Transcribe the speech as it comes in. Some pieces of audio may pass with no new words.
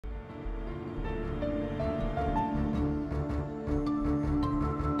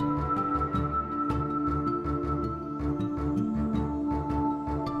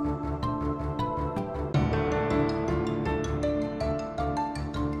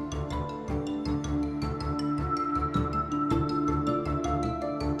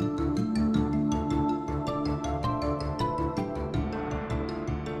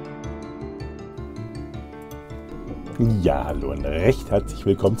Ja, hallo und recht herzlich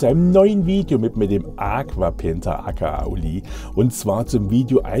willkommen zu einem neuen Video mit mir, dem Aquapenta aka Uli. Und zwar zum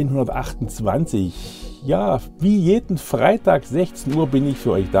Video 128. Ja, wie jeden Freitag 16 Uhr bin ich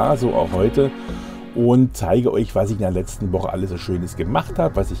für euch da, so auch heute. Und zeige euch, was ich in der letzten Woche alles so Schönes gemacht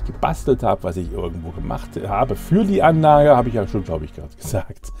habe, was ich gebastelt habe, was ich irgendwo gemacht habe für die Anlage, habe ich ja schon, glaube ich, gerade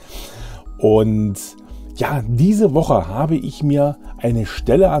gesagt. Und ja, diese Woche habe ich mir eine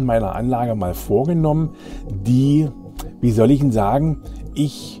Stelle an meiner Anlage mal vorgenommen, die, wie soll ich denn sagen,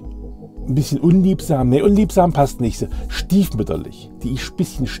 ich ein bisschen unliebsam, ne, unliebsam passt nicht, so stiefmütterlich, die ich ein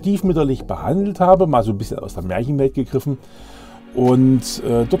bisschen stiefmütterlich behandelt habe, mal so ein bisschen aus der Märchenwelt gegriffen und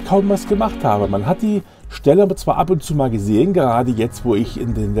dort kaum was gemacht habe. Man hat die Stelle zwar ab und zu mal gesehen, gerade jetzt, wo ich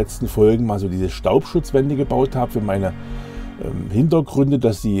in den letzten Folgen mal so diese Staubschutzwände gebaut habe für meine Hintergründe,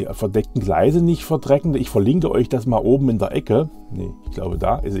 dass die verdeckten Gleise nicht verdrecken. Ich verlinke euch das mal oben in der Ecke. Nee, ich glaube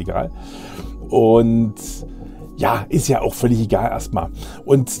da, ist egal. Und ja, ist ja auch völlig egal erstmal.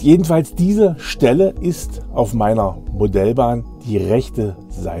 Und jedenfalls diese Stelle ist auf meiner Modellbahn die rechte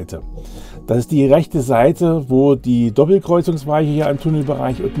Seite. Das ist die rechte Seite, wo die Doppelkreuzungsweiche hier im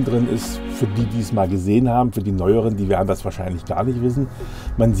Tunnelbereich unten drin ist. Für die, die es mal gesehen haben, für die Neueren, die werden das wahrscheinlich gar nicht wissen.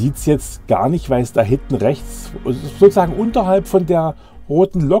 Man sieht es jetzt gar nicht, weil es da hinten rechts, sozusagen unterhalb von der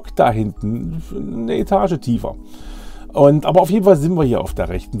roten Lok da hinten, eine Etage tiefer. Aber auf jeden Fall sind wir hier auf der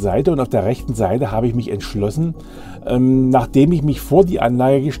rechten Seite, und auf der rechten Seite habe ich mich entschlossen, nachdem ich mich vor die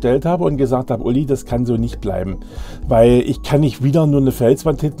Anlage gestellt habe und gesagt habe, Uli, das kann so nicht bleiben, weil ich kann nicht wieder nur eine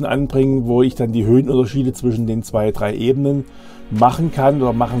Felswand hinten anbringen, wo ich dann die Höhenunterschiede zwischen den 2, 3 Ebenen machen kann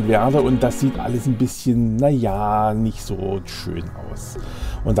oder machen werde, und das sieht alles ein bisschen, naja, nicht so schön aus.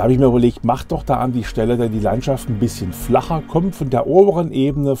 Und da habe ich mir überlegt, mach doch da an die Stelle, da die Landschaft ein bisschen flacher kommt, von der oberen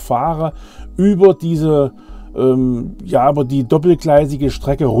Ebene fahre über diese aber die doppelgleisige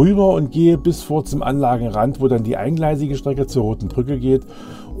Strecke rüber und gehe bis vor zum Anlagenrand, wo dann die eingleisige Strecke zur Roten Brücke geht.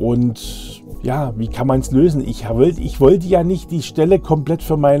 Und ja, wie kann man es lösen? Ich wollte ja nicht die Stelle komplett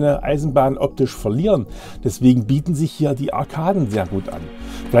für meine Eisenbahn optisch verlieren. Deswegen bieten sich hier die Arkaden sehr gut an.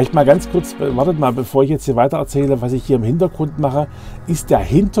 Vielleicht mal ganz kurz, wartet mal, bevor ich jetzt hier weiter erzähle, was ich hier im Hintergrund mache, ist der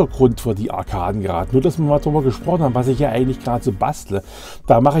Hintergrund für die Arkaden gerade. Nur, dass wir mal darüber gesprochen haben, was ich ja eigentlich gerade so bastle.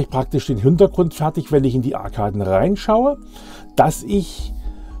 Da mache ich praktisch den Hintergrund fertig, wenn ich in die Arkaden reinschaue, dass ich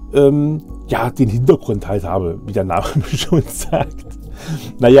den Hintergrund halt habe, wie der Name schon sagt.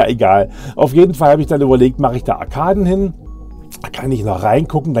 Naja, egal. Auf jeden Fall habe ich dann überlegt, mache ich da Arkaden hin, da kann ich noch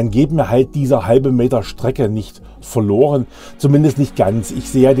reingucken, dann geht mir halt dieser halbe Meter Strecke nicht verloren, zumindest nicht ganz. Ich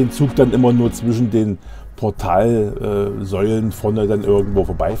sehe ja den Zug dann immer nur zwischen den Portalsäulen vorne dann irgendwo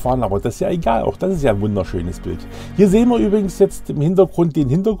vorbeifahren, aber das ist ja egal, auch das ist ja ein wunderschönes Bild. Hier sehen wir übrigens jetzt im Hintergrund den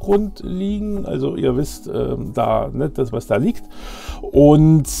Hintergrund liegen, also ihr wisst da, ne, das was da liegt.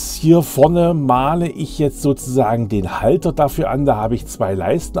 Und hier vorne male ich jetzt sozusagen den Halter dafür an, da habe ich 2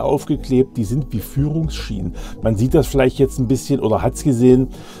 Leisten aufgeklebt, die sind wie Führungsschienen. Man sieht das vielleicht jetzt ein bisschen oder hat es gesehen,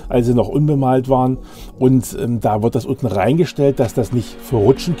 als sie noch unbemalt waren, und da wird das unten reingestellt, dass das nicht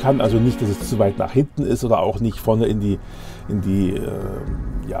verrutschen kann, also nicht, dass es zu weit nach hinten ist oder auch nicht vorne in die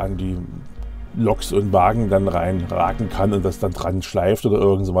Loks und Wagen dann reinraken kann und das dann dran schleift oder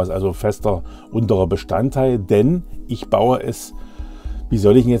irgend sowas. Also fester unterer Bestandteil, denn ich baue es, wie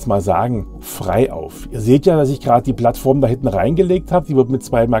soll ich ihn jetzt mal sagen, frei auf. Ihr seht ja, dass ich gerade die Plattform da hinten reingelegt habe. Die wird mit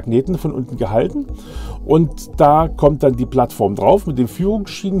 2 Magneten von unten gehalten. Und da kommt dann die Plattform drauf mit den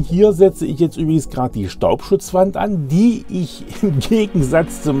Führungsschienen. Hier setze ich jetzt übrigens gerade die Staubschutzwand an, die ich im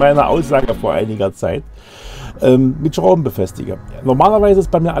Gegensatz zu meiner Aussage vor einiger Zeit mit Schrauben befestige. Normalerweise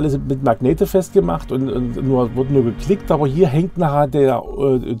ist bei mir alles mit Magnete festgemacht und wird nur geklickt, aber hier hängt nachher der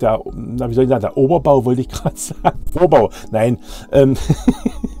Oberbau, wollte ich gerade sagen, Vorbau, nein,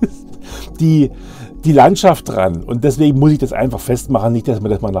 die Landschaft dran, und deswegen muss ich das einfach festmachen, nicht, dass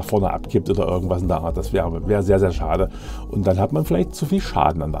man das mal nach vorne abkippt oder irgendwas in der Art. Das wäre sehr, sehr schade, und dann hat man vielleicht zu viel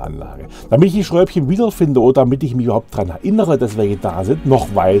Schaden an der Anlage. Damit ich die Schräubchen wiederfinde oder damit ich mich überhaupt daran erinnere, dass welche da sind,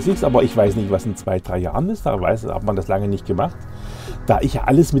 noch weiß ich es, aber ich weiß nicht, was in 2, 3 Jahren ist, da hat man das lange nicht gemacht. Da ich ja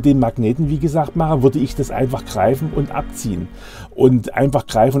alles mit den Magneten, wie gesagt, mache, würde ich das einfach greifen und abziehen. Und einfach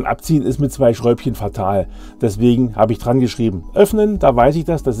greifen und abziehen ist mit 2 Schräubchen fatal. Deswegen habe ich dran geschrieben, öffnen, da weiß ich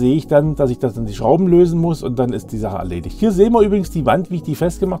das sehe ich dann, dass ich das in die Schrauben lösen muss, und dann ist die Sache erledigt. Hier sehen wir übrigens die Wand, wie ich die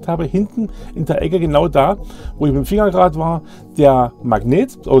festgemacht habe, hinten in der Ecke, genau da, wo ich mit dem Finger gerade war, der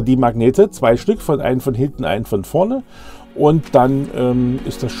Magnet, oder die Magnete, 2 Stück, einen von hinten, einen von vorne, und dann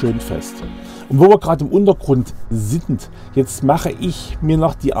ist das schön fest. Und wo wir gerade im Untergrund sind, jetzt mache ich mir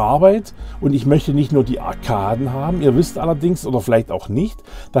noch die Arbeit und ich möchte nicht nur die Arkaden haben. Ihr wisst allerdings, oder vielleicht auch nicht,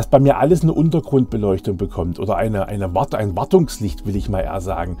 dass bei mir alles eine Untergrundbeleuchtung bekommt oder ein Wartungslicht, will ich mal eher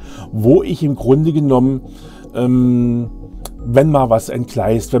sagen, wo ich im Grunde genommen, wenn mal was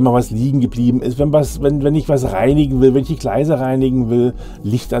entgleist, wenn mal was liegen geblieben ist, wenn ich was reinigen will, wenn ich die Gleise reinigen will,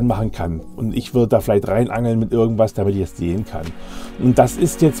 Licht anmachen kann. Und ich würde da vielleicht reinangeln mit irgendwas, damit ich es sehen kann. Und das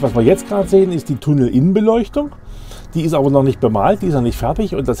ist jetzt, was wir jetzt gerade sehen, ist die Tunnelinnenbeleuchtung. Die ist aber noch nicht bemalt, die ist noch nicht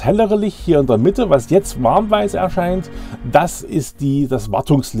fertig. Und das hellere Licht hier in der Mitte, was jetzt warmweiß erscheint, das ist das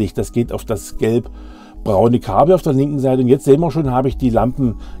Wartungslicht. Das geht auf das gelb-braune Kabel auf der linken Seite. Und jetzt sehen wir schon, habe ich die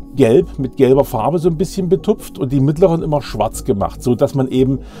Lampen gelb mit gelber Farbe so ein bisschen betupft und die mittleren immer schwarz gemacht, so dass man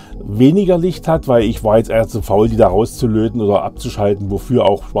eben weniger Licht hat, weil ich war jetzt eher zu faul, die da rauszulöten oder abzuschalten, wofür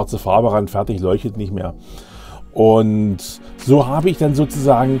auch schwarze Farbe ran, fertig, leuchtet nicht mehr. Und so habe ich dann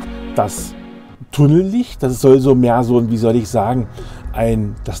sozusagen das Tunnellicht, das soll so mehr so, wie soll ich sagen,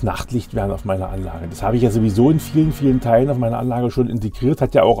 das Nachtlicht werden auf meiner Anlage. Das habe ich ja sowieso in vielen, vielen Teilen auf meiner Anlage schon integriert,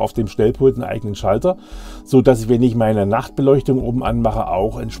 hat ja auch auf dem Stellpult einen eigenen Schalter, so dass ich, wenn ich meine Nachtbeleuchtung oben anmache,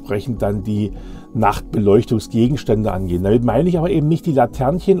 auch entsprechend dann die Nachtbeleuchtungsgegenstände angehen. Damit meine ich aber eben nicht die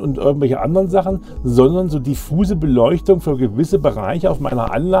Laternchen und irgendwelche anderen Sachen, sondern so diffuse Beleuchtung für gewisse Bereiche auf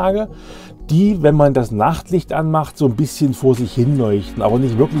meiner Anlage, die, wenn man das Nachtlicht anmacht, so ein bisschen vor sich hin leuchten, aber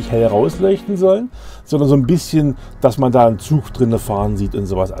nicht wirklich hell rausleuchten sollen, sondern so ein bisschen, dass man da einen Zug drinne fahren sieht und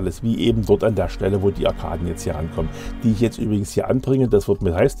sowas alles, wie eben dort an der Stelle, wo die Arkaden jetzt hier rankommen, die ich jetzt übrigens hier anbringe. Das wird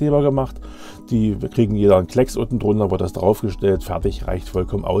mit Heißkleber gemacht. Wir kriegen jeder einen Klecks unten drunter, wird das draufgestellt, fertig, reicht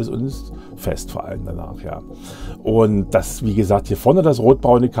vollkommen aus und ist fest vor allem danach, ja. Und das, wie gesagt, hier vorne das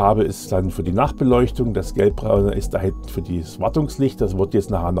rotbraune Kabel ist dann für die Nachtbeleuchtung, das gelbbraune ist da hinten für das Wartungslicht, das wird jetzt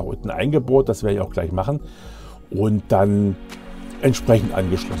nachher nach unten eingebohrt, das werde ich auch gleich machen und dann entsprechend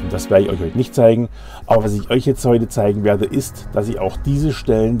angeschlossen. Das werde ich euch heute nicht zeigen, aber was ich euch jetzt heute zeigen werde, ist, dass ich auch diese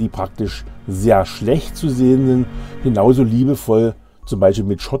Stellen, die praktisch sehr schlecht zu sehen sind, genauso liebevoll zum Beispiel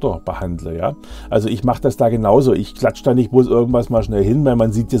mit Schotter behandle. Ja? Also ich mache das da genauso. Ich klatsche da nicht bloß irgendwas mal schnell hin, weil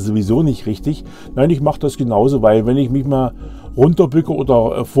man sieht ja sowieso nicht richtig. Nein, ich mache das genauso, weil wenn ich mich mal runterbücke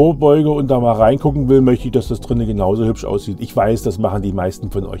oder vorbeuge und da mal reingucken will, möchte ich, dass das drinnen genauso hübsch aussieht. Ich weiß, das machen die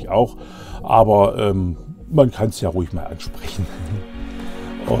meisten von euch auch, aber man kann es ja ruhig mal ansprechen.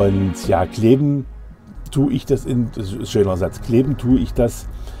 Und ja, kleben tue ich das das ist ein schöner Satz, kleben tue ich das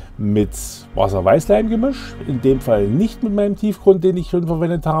mit Wasser-Weißleim-Gemisch, in dem Fall nicht mit meinem Tiefgrund, den ich schon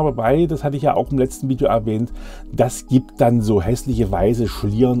verwendet habe, weil, das hatte ich ja auch im letzten Video erwähnt, das gibt dann so hässliche weiße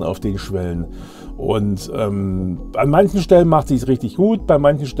Schlieren auf den Schwellen. Und an manchen Stellen macht es sich richtig gut, bei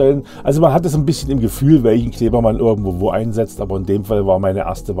manchen Stellen, also man hat es ein bisschen im Gefühl, welchen Kleber man irgendwo wo einsetzt, aber in dem Fall war meine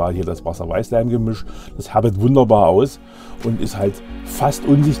erste Wahl hier das Wasser-Weißleim-Gemisch. Das habet wunderbar aus und ist halt fast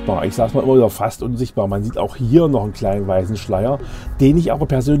unsichtbar. Ich sage mal immer wieder fast unsichtbar. Man sieht auch hier noch einen kleinen weißen Schleier, den ich aber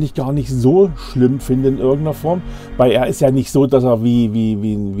persönlich gar nicht so schlimm finde in irgendeiner Form, weil er ist ja nicht so, dass er wie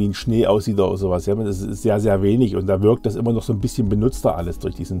ein Schnee aussieht oder sowas. Ja, das ist sehr, sehr wenig und da wirkt das immer noch so ein bisschen benutzter alles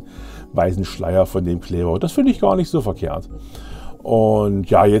durch diesen weißen Schleier von dem Kleber. Das finde ich gar nicht so verkehrt. Und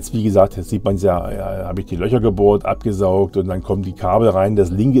ja, jetzt wie gesagt, jetzt sieht man es ja, habe ich die Löcher gebohrt, abgesaugt und dann kommen die Kabel rein. Das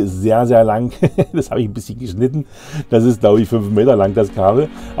linke ist sehr, sehr lang. Das habe ich ein bisschen geschnitten. Das ist, glaube ich, 5 Meter lang, das Kabel.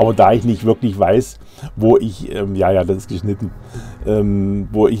 Aber da ich nicht wirklich weiß, wo ich, das ist geschnitten,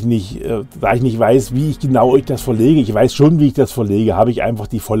 da ich nicht weiß, wie ich genau euch das verlege, ich weiß schon, wie ich das verlege, habe ich einfach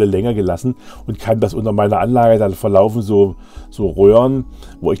die volle Länge gelassen und kann das unter meiner Anlage dann verlaufen, so Röhren,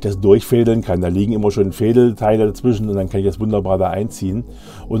 wo ich das durchfädeln kann. Da liegen immer schon Fädelteile dazwischen und dann kann ich das wunderbar da einziehen.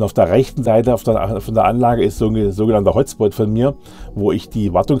 Und auf der rechten Seite von der Anlage ist so ein sogenannter Hotspot von mir, wo ich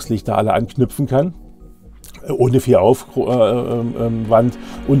die Wartungslichter alle anknüpfen kann. Ohne viel Aufwand.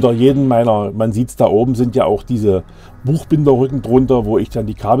 Unter jedem meiner, man sieht es da oben, sind ja auch diese Buchbinderrücken drunter, wo ich dann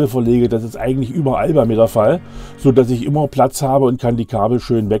die Kabel verlege. Das ist eigentlich überall bei mir der Fall, so dass ich immer Platz habe und kann die Kabel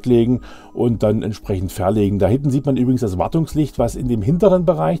schön weglegen und dann entsprechend verlegen. Da hinten sieht man übrigens das Wartungslicht, was in dem hinteren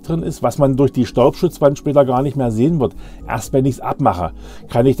Bereich drin ist, was man durch die Staubschutzwand später gar nicht mehr sehen wird. Erst wenn ich es abmache,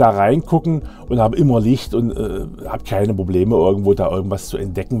 kann ich da reingucken und habe immer Licht und habe keine Probleme, irgendwo da irgendwas zu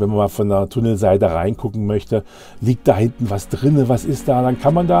entdecken. Wenn man mal von der Tunnelseite reingucken möchte, liegt da hinten was drin, was ist da? Dann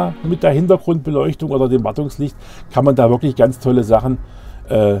kann man da mit der Hintergrundbeleuchtung oder dem Wartungslicht, kann man da wirklich ganz tolle Sachen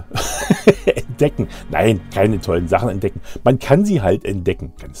entdecken. Nein, keine tollen Sachen entdecken. Man kann sie halt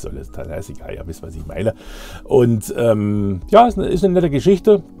entdecken. Ganz tolles, das ist egal, ihr wisst, was ich meine. Und ja, ist eine nette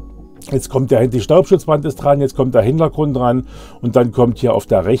Geschichte. Jetzt kommt die Staubschutzwand ist dran, jetzt kommt der Hintergrund dran und dann kommt hier auf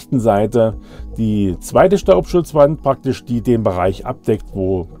der rechten Seite die zweite Staubschutzwand, praktisch die den Bereich abdeckt,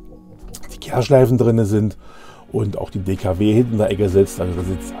 wo die Kehrschleifen drin sind. und auch die DKW hinten in der Ecke sitzt. Also da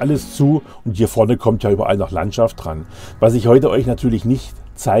sitzt alles zu und hier vorne kommt ja überall noch Landschaft dran. Was ich heute euch natürlich nicht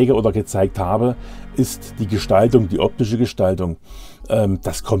zeige oder gezeigt habe, ist die Gestaltung, die optische Gestaltung.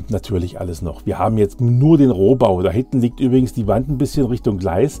 Das kommt natürlich alles noch. Wir haben jetzt nur den Rohbau. Da hinten liegt übrigens die Wand ein bisschen Richtung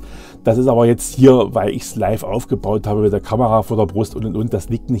Gleis. Das ist aber jetzt hier, weil ich es live aufgebaut habe mit der Kamera vor der Brust und. Das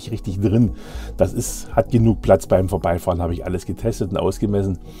liegt nicht richtig drin. Das hat genug Platz beim Vorbeifahren, habe ich alles getestet und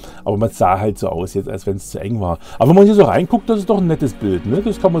ausgemessen. Aber man sah halt so aus, jetzt als wenn es zu eng war. Aber wenn man hier so reinguckt, das ist doch ein nettes Bild. Ne?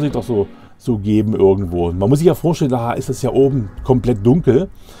 Das kann man sich doch so geben irgendwo. Und man muss sich ja vorstellen, da ist es ja oben komplett dunkel.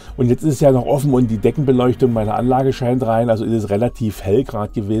 Und jetzt ist es ja noch offen und die Deckenbeleuchtung meiner Anlage scheint rein, also ist es relativ hell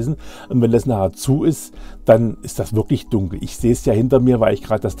gerade gewesen. Und wenn das nachher zu ist, dann ist das wirklich dunkel. Ich sehe es ja hinter mir, weil ich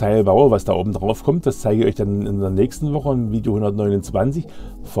gerade das Teil baue, was da oben drauf kommt. Das zeige ich euch dann in der nächsten Woche, im Video 129,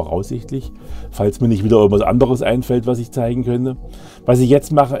 voraussichtlich, falls mir nicht wieder irgendwas anderes einfällt, was ich zeigen könnte. Was ich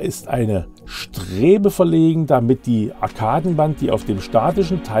jetzt mache, ist eine Strebe verlegen, damit die Arkadenwand, die auf dem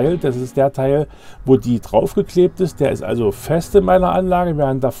statischen Teil, das ist der Teil, wo die draufgeklebt ist, der ist also fest in meiner Anlage,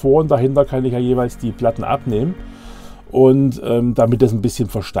 während davor und dahinter kann ich ja jeweils die Platten abnehmen. Und damit das ein bisschen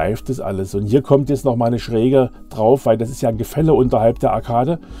versteift ist alles. Und hier kommt jetzt noch mal eine Schräge drauf, weil das ist ja ein Gefälle unterhalb der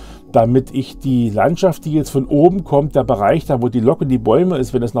Arkade, damit ich die Landschaft, die jetzt von oben kommt, der Bereich da, wo die Lok und die Bäume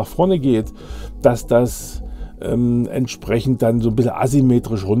ist, wenn es nach vorne geht, dass das entsprechend dann so ein bisschen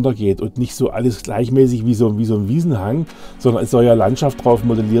asymmetrisch runtergeht und nicht so alles gleichmäßig wie so ein Wiesenhang, sondern es soll ja Landschaft drauf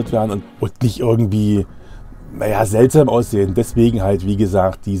modelliert werden und nicht irgendwie, naja, seltsam aussehen. Deswegen halt, wie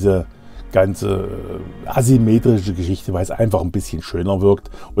gesagt, diese ganze asymmetrische Geschichte, weil es einfach ein bisschen schöner wirkt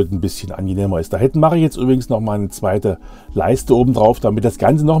und ein bisschen angenehmer ist. Da hinten mache ich jetzt übrigens noch mal eine zweite Leiste oben drauf, damit das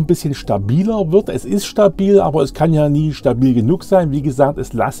Ganze noch ein bisschen stabiler wird. Es ist stabil, aber es kann ja nie stabil genug sein. Wie gesagt,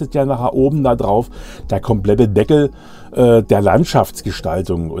 es lastet ja nachher oben da drauf der komplette Deckel der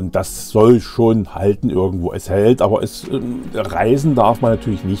Landschaftsgestaltung und das soll schon halten irgendwo. Es hält, aber reißen darf man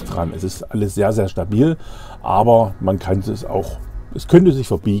natürlich nicht dran. Es ist alles sehr, sehr stabil, aber man kann es auch. Es könnte sich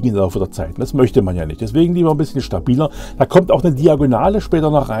verbiegen im Laufe der Zeit. Das möchte man ja nicht. Deswegen lieber ein bisschen stabiler. Da kommt auch eine Diagonale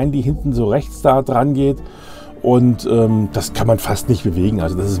später noch rein, die hinten so rechts da dran geht. Und das kann man fast nicht bewegen.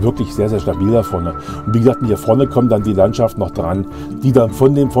 Also das ist wirklich sehr, sehr stabil da vorne. Und wie gesagt, hier vorne kommt dann die Landschaft noch dran, die dann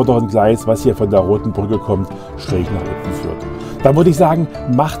von dem vorderen Gleis, was hier von der roten Brücke kommt, schräg nach unten führt. Dann würde ich sagen,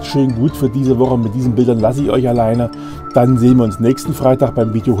 macht schön gut für diese Woche. Mit diesen Bildern lasse ich euch alleine. Dann sehen wir uns nächsten Freitag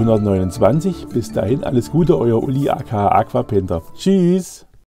beim Video 129. Bis dahin, alles Gute, euer Uli aka Aquapainter. Tschüss!